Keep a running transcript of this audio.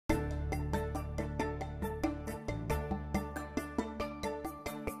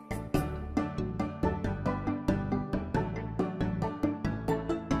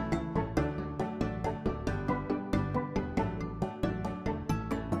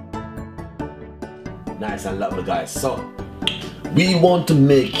Nice and lovely, guys. So we want to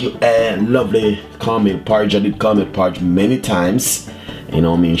make you a lovely cornmeal porridge. I did cornmeal porridge many times. You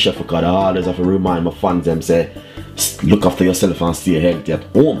know, me and Chef Ricardo always have to remind my fans them say, look after yourself and stay healthy at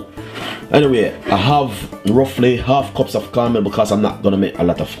home. Anyway, I have roughly half cups of cornmeal because I'm not gonna make a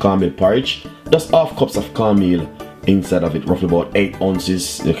lot of cornmeal porridge. Just half cups of cornmeal inside of it, roughly about 8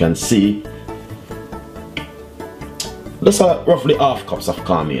 ounces. You can see. That's roughly half cups of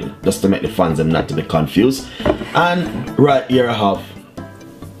cornmeal, just to make the fans them not to be confused. And right here I have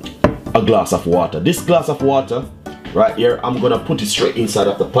a glass of water. This glass of water right here, I'm gonna put it straight inside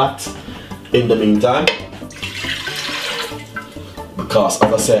of the pot in the meantime, because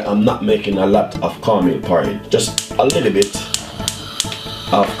as I say, I'm not making a lot of cornmeal porridge, just a little bit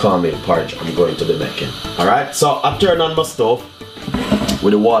of cornmeal porridge I'm going to be making. Alright, so I turn on my stove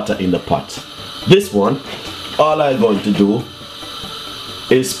with the water in the pot. This one, all I'm going to do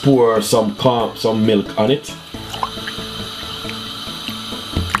is pour some milk on it.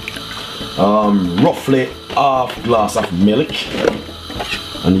 Roughly half glass of milk,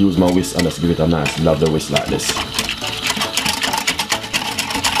 and use my whisk and just give it a nice lovely whisk like this.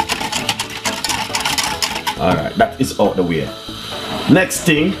 Alright, that is out the way. Next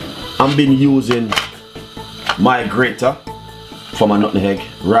thing, I've been using my grater for my nutmeg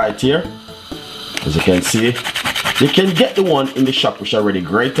right here. As you can see, you can get the one in the shop which already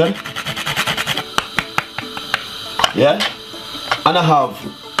grated. Yeah, and I have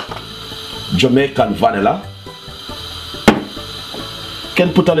Jamaican vanilla.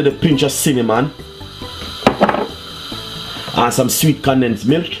 Can put a little pinch of cinnamon and some sweet condensed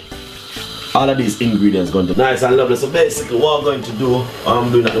milk. All of these ingredients going to be nice and lovely. So basically what I'm going to do, what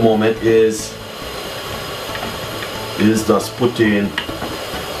I'm doing at the moment is just put in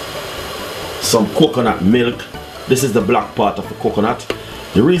some coconut milk. This is the black part of the coconut.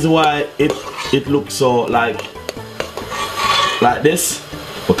 The reason why it looks so like this,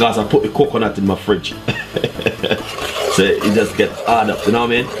 because I put the coconut in my fridge. So it just gets hard up, you know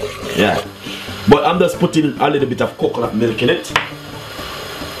what I mean? Yeah. But I'm just putting a little bit of coconut milk in it.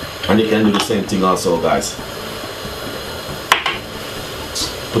 And you can do the same thing also, guys.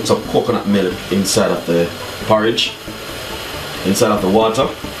 Put some coconut milk inside of the porridge, inside of the water.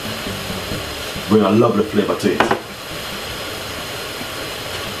 Bring a lovely flavor to it.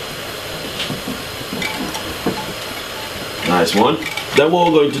 Nice one. Then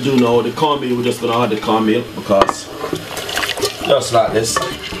what we're going to do now, the cornmeal, we're just going to add the cornmeal, because just like this.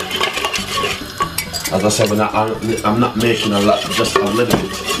 As I said, I'm not making a lot, just a little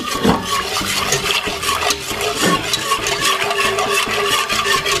bit.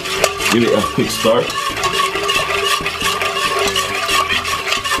 Give it a quick stir.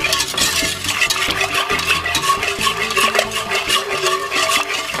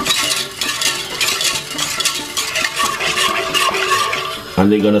 And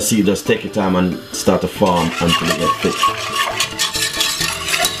they're gonna see, just take your time and start to form until it gets thick.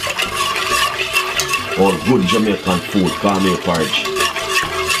 Or good Jamaican food, cornmeal porridge.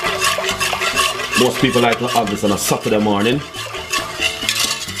 Most people like to have this on a Saturday morning.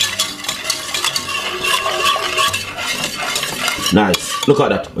 Nice, look at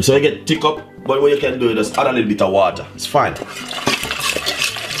that. So you get thick up, but what you can do is just add a little bit of water. It's fine.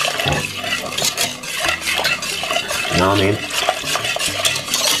 You know what I mean?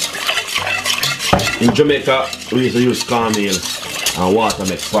 In Jamaica, we used to use cornmeal and water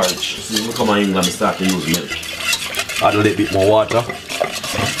make porridge. See, when we come to England, we start to use milk. Add a little bit more water.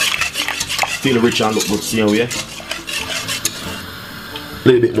 Still rich and look good, same way. A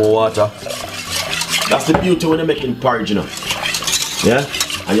little bit more water. That's the beauty when you're making porridge, you know. Yeah?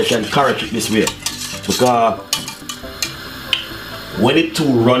 And you can correct it this way. Because when it's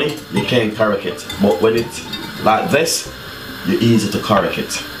too runny, you can't correct it. But when it's like this, you're easy to correct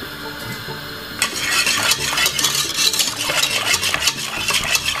it.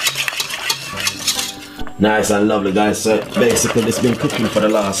 Nice and lovely, guys. So basically it's been cooking for the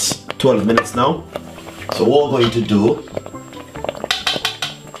last 12 minutes now. So what we're going to do,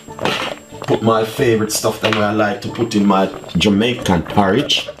 put my favorite stuff that I like to put in my Jamaican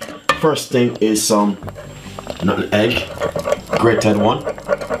porridge. First thing is some nutmeg, grated one,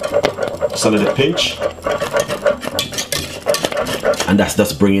 just a little pinch, and that's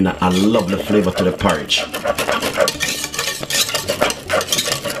just bringing a lovely flavor to the porridge.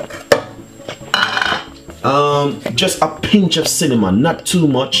 Just a pinch of cinnamon, not too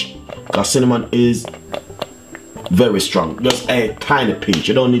much, because cinnamon is very strong. Just a tiny pinch,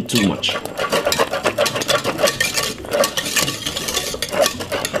 you don't need too much.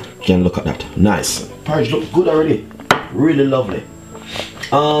 Can look at that, nice. Porridge look good already, really lovely.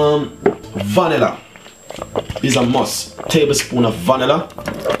 Vanilla. is a must. Tablespoon of vanilla.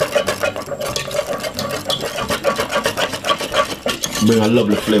 Bring a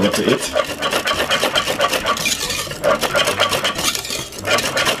lovely flavor to it.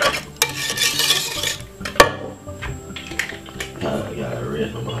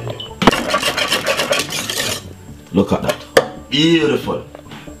 Look at that. Beautiful.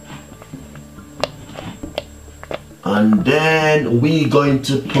 And then we're going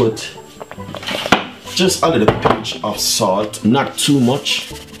to put just a little pinch of salt, not too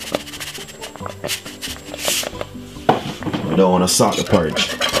much. I don't want to salt the porridge.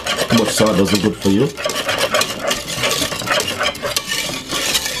 Too much salt doesn't good for you.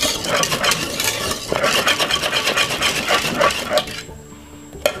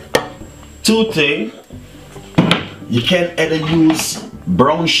 Two things. You can either use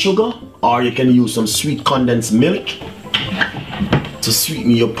brown sugar or you can use some sweet condensed milk to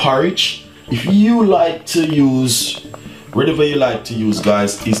sweeten your porridge. If you like to use whatever you like to use,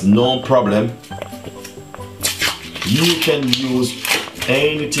 guys, is no problem. You can use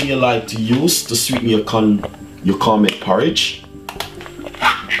anything you like to use to sweeten your cornmeal porridge.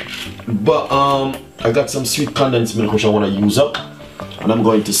 But I got some sweet condensed milk which I want to use up, and I'm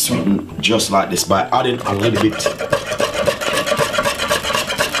going to sweeten just like this by adding a little bit.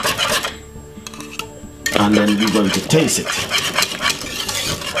 And then we're going to taste it.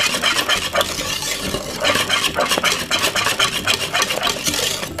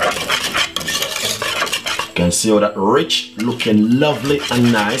 You can see how that rich, looking lovely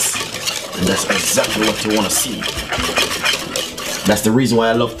and nice, and that's exactly what you want to see. That's the reason why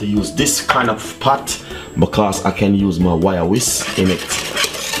I love to use this kind of pot, because I can use my wire whisk in it.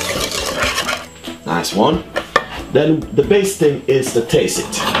 Nice one. Then the base thing is to taste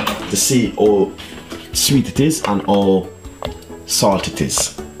it, to see how sweet it is and how salt it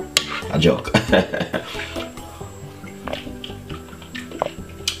is. A joke.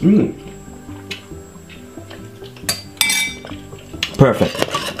 Perfect.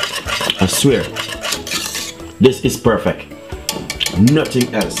 I swear, this is perfect.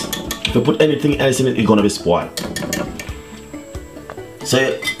 Nothing else. If you put anything else in it, it's gonna be spoiled. So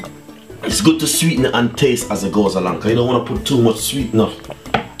it's good to sweeten and taste as it goes along, because you don't want to put too much sweetener,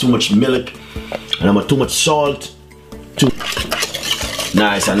 too much milk, and too much salt. Too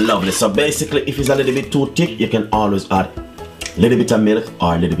nice and lovely. So basically, if it's a little bit too thick, you can always add a little bit of milk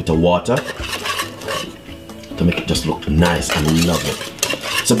or a little bit of water to make it just look nice and lovely.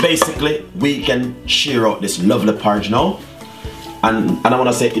 So basically, we can share out this lovely porridge now. And I want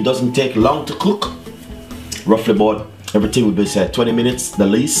to say it doesn't take long to cook. Roughly about everything would be say 20 minutes the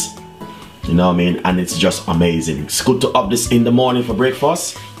least. You know what I mean? And it's just amazing. It's good to have this in the morning for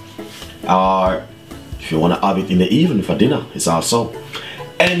breakfast, or if you want to have it in the evening for dinner. It's also.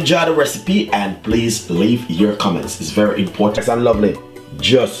 Enjoy the recipe and please leave your comments. It's very important and lovely.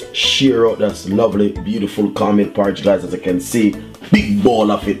 Just share out this lovely, beautiful cornmeal porridge, guys. As you can see, big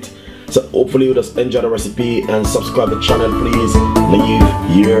bowl of it. So hopefully you just enjoy the recipe and subscribe to the channel. Please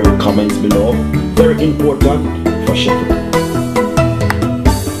leave your comments below. Very important for chefing.